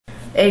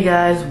Hey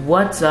guys,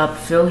 what's up?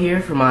 Phil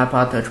here from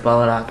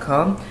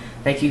iPodTouchballer.com.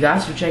 Thank you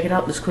guys for checking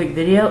out this quick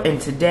video,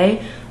 and today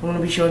I'm going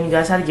to be showing you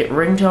guys how to get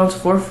ringtones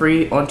for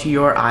free onto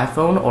your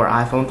iPhone or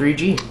iPhone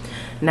 3G.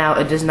 Now,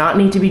 it does not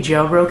need to be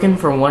jailbroken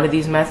for one of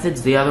these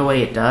methods, the other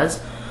way it does,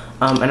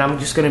 and I'm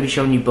just going to be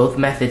showing you both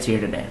methods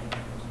here today.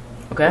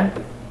 Okay?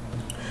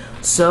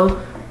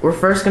 So, we're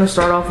first going to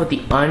start off with the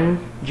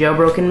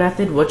unjailbroken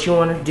method. What you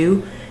want to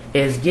do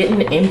is get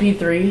an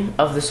MP3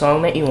 of the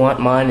song that you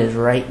want. Mine is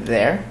right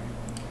there.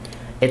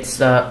 It's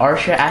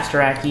Arsha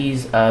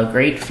Asteraki's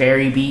Great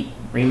Fairy Beat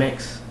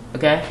remix,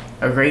 okay?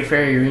 A Great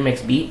Fairy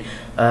remix beat.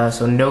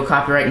 So no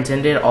copyright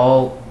intended.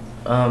 All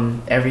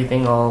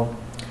everything, all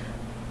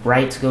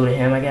rights go to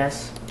him, I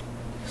guess.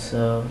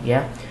 So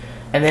yeah.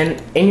 And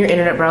then in your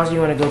internet browser,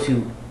 you want to go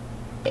to,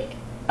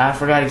 I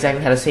forgot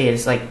exactly how to say it.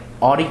 It's like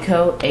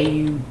Audiko,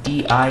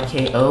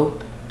 AUDIKO.net.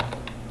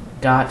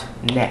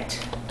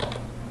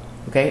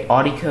 Okay,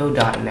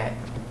 Audiko.net.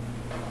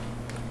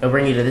 It'll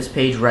bring you to this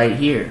page right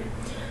here.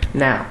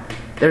 Now,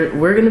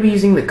 we're going to be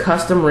using the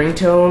custom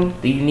ringtone,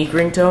 the unique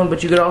ringtone,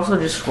 but you could also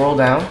just scroll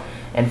down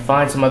and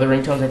find some other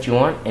ringtones that you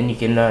want, and you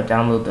can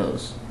download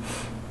those.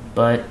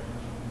 But,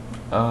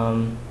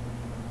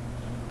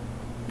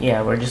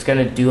 yeah, we're just going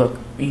to do a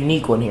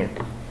unique one here.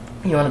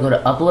 You want to go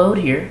to upload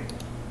here,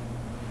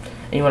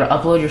 and you want to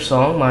upload your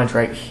song. Mine's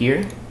right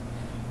here,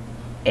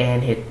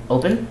 and hit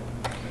open,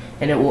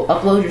 and it will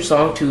upload your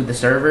song to the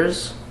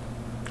servers.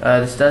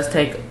 This does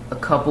take a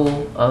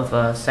couple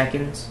of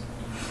seconds.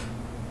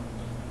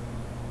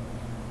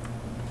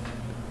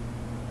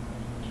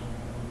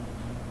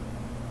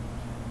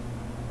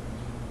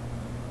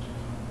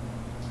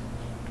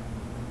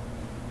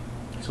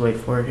 Just wait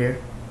for it here.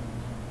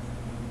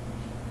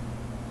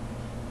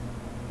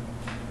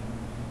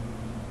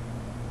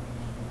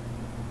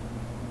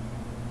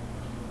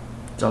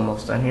 It's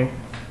almost done here.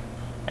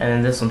 And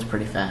then this one's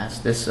pretty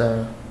fast. This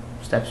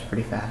step's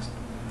pretty fast.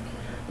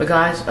 But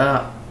guys,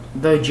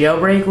 the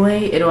jailbreak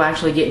way, it'll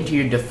actually get into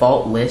your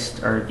default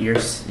list, or your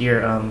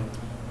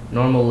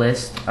normal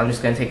list. I'm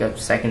just gonna take a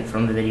second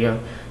from the video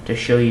to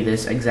show you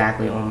this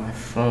exactly on my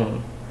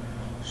phone.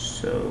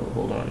 So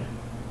hold on.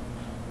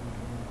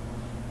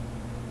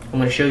 I'm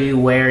going to show you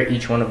where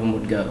each one of them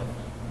would go.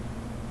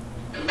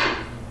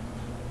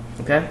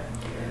 Okay?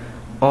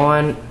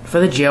 For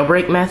the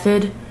jailbreak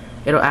method,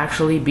 it'll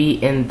actually be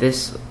in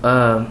this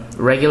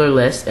regular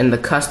list, and the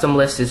custom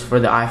list is for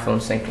the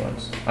iPhone synced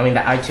ones. I mean the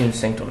iTunes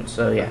synced ones.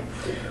 So yeah.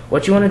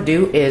 What you want to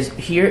do is,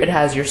 here it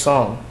has your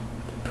song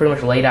pretty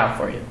much laid out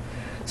for you.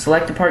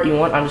 Select the part you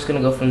want. I'm just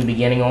going to go from the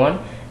beginning on,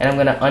 and I'm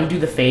going to undo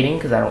the fading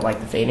because I don't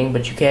like the fading,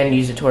 but you can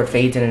use it to where it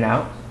fades in and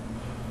out.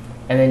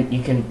 And then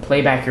you can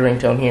play back your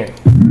ringtone here.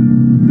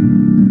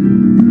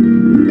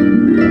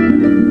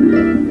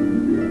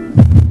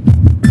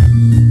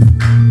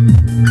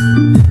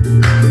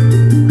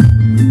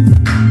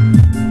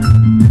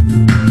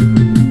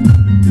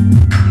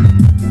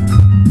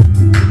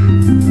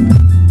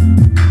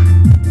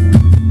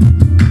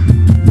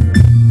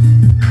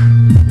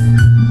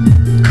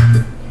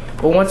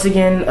 But once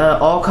again,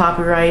 all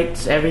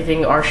copyrights,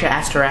 everything, Arsha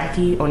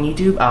Asteraki on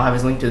YouTube. I'll have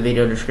his link to the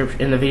video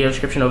description in the video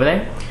description over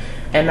there.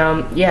 And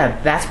yeah,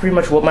 that's pretty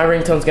much what my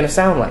ringtone's gonna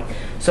sound like.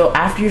 So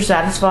after you're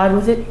satisfied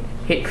with it,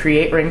 hit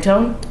create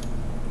ringtone,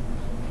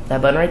 that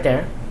button right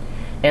there,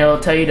 and it'll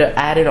tell you to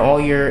add in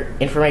all your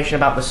information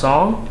about the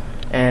song,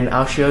 and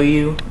I'll show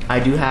you. I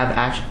do have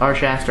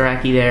Arsha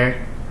Asteraki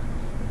there,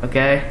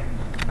 okay,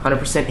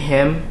 100%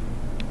 him.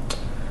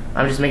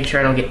 I'm just making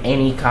sure I don't get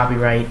any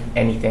copyright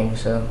anything.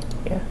 So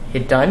yeah,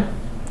 hit done,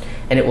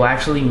 and it will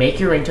actually make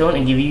your ringtone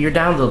and give you your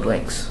download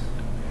links.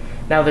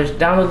 Now there's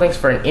download links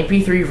for an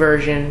MP3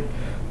 version,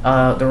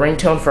 the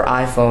ringtone for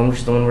iPhone, which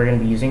is the one we're going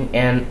to be using,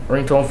 and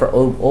ringtone for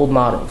old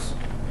models.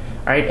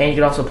 Alright, and you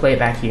can also play it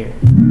back here.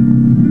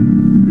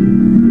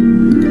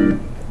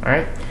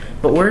 Alright,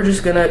 but we're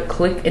just going to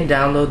click and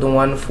download the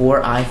one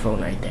for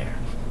iPhone right there.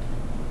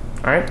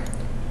 Alright,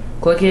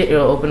 click it,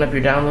 it'll open up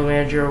your download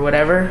manager or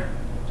whatever.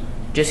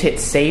 Just hit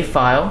save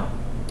file,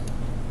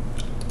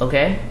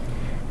 okay,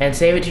 and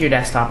save it to your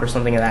desktop or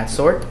something of that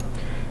sort.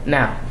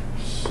 Now,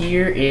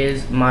 here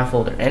is my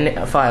folder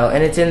and file,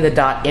 and it's in the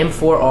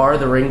 .m4r,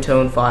 the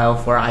ringtone file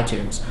for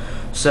iTunes.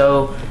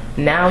 So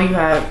now you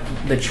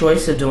have the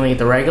choice of doing it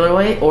the regular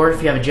way, or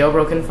if you have a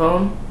jailbroken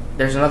phone,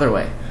 there's another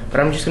way. But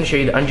I'm just going to show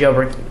you the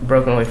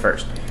unjailbroken way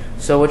first.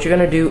 So what you're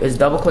going to do is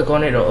double click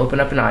on it. It'll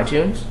open up in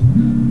iTunes,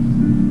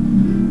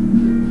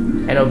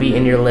 and it'll be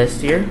in your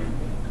list here.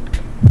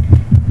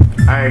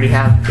 I already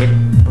have it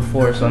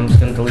before, so I'm just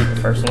going to delete the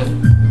first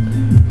one.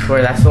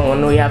 Where that's the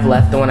one we have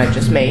left, the one I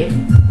just made.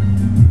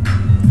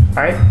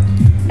 Alright,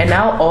 and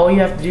now all you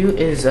have to do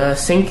is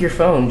sync your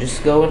phone.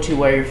 Just go into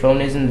where your phone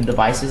is in the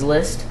devices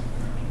list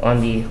on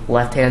the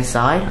left hand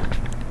side,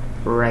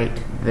 right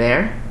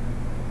there.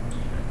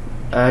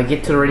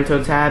 Get to the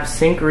ringtone tab,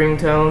 sync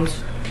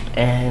ringtones,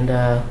 and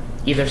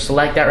either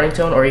select that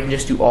ringtone, or you can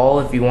just do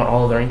all if you want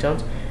all of the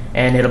ringtones,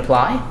 and hit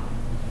apply.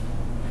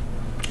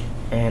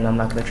 And I'm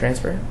not going to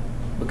transfer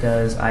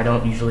because I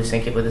don't usually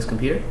sync it with this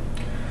computer.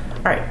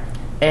 Alright,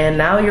 And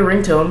now your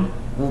ringtone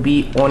will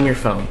be on your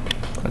phone.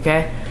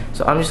 Okay?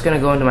 So I'm just gonna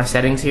go into my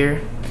settings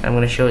here and I'm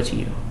gonna show it to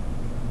you.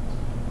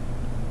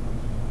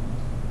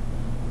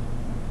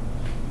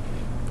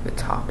 The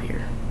top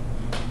here.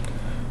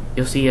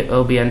 You'll see it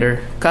will be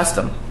under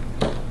custom.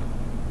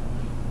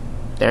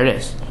 There it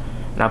is.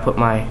 And I'll put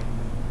my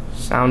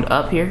sound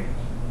up here.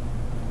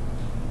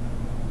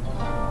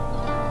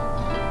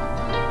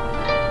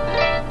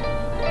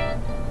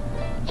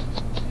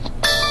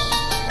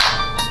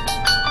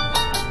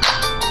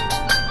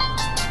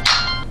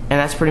 And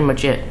that's pretty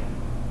much it.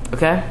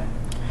 Okay?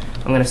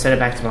 I'm gonna set it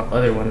back to my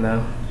other one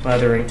though. My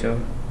other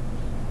ringtone.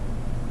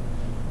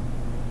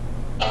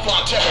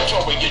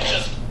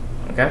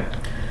 Okay?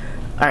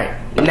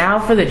 Alright, now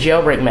for the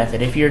jailbreak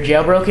method. If you're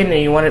jailbroken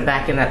and you want it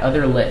back in that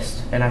other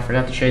list, and I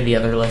forgot to show you the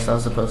other list I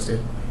was supposed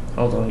to.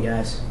 Hold on,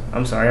 guys.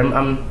 I'm sorry,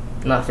 I'm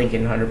not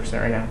thinking 100%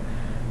 right now.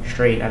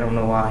 Straight, I don't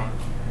know why.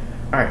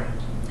 Alright,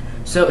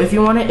 so if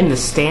you want it in the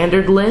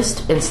standard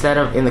list instead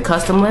of in the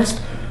custom list,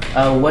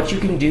 what you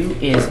can do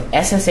is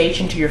SSH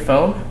into your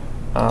phone.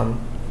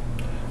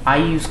 I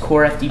use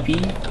Core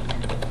FTP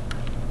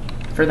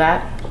for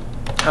that,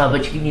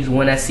 but you can use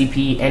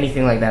WinSCP,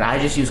 anything like that. I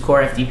just use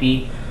Core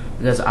FTP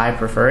because I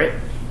prefer it.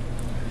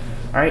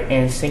 Alright,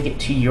 and sync it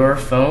to your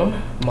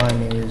phone.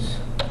 Mine is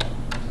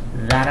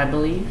that, I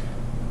believe.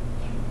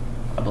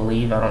 I don't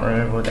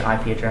remember what the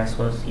IP address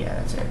was. Yeah,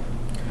 that's it.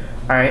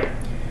 Alright,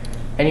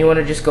 and you want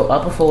to just go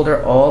up a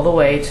folder all the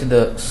way to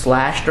the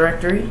slash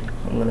directory.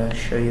 I'm going to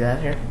show you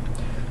that here.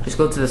 Just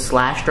go to the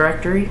slash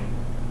directory.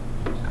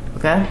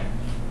 Okay?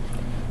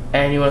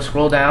 And you want to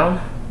scroll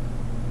down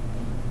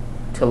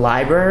to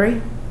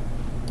library.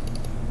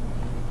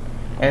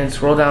 And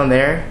scroll down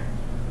there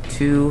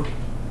to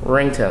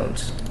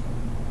ringtones.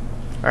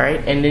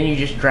 Alright, and then you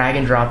just drag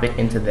and drop it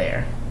into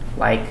there,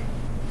 like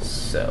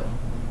so.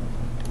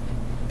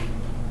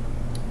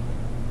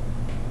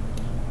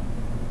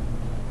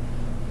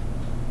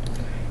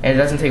 And it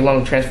doesn't take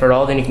long to transfer at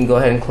all. Then you can go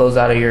ahead and close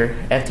out of your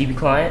FTP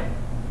client.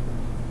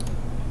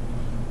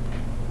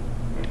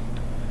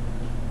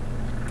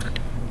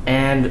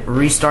 And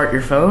restart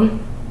your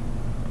phone.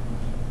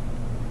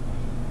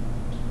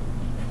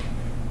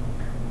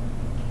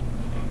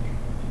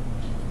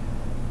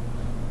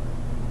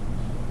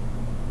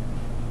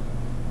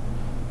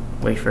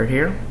 Wait for it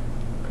here,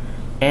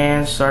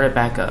 and start it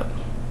back up.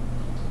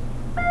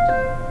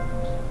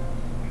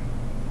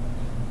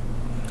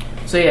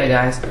 So yeah,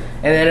 guys,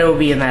 and then it will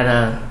be in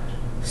that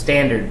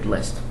standard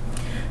list.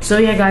 So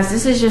yeah, guys,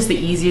 this is just the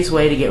easiest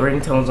way to get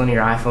ringtones on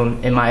your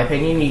iPhone, in my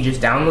opinion. You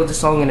just download the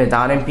song in a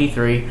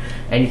 .mp3,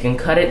 and you can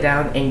cut it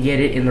down and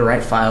get it in the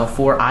right file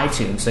for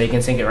iTunes, so you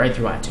can sync it right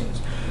through iTunes.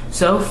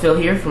 So Phil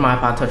here from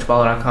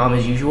iPodTouchBaller.com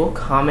as usual.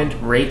 Comment,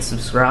 rate,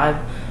 subscribe.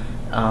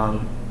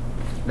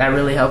 That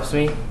really helps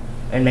me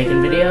in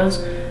making videos,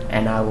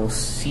 and I will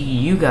see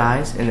you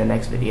guys in the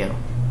next video.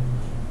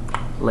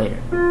 Later.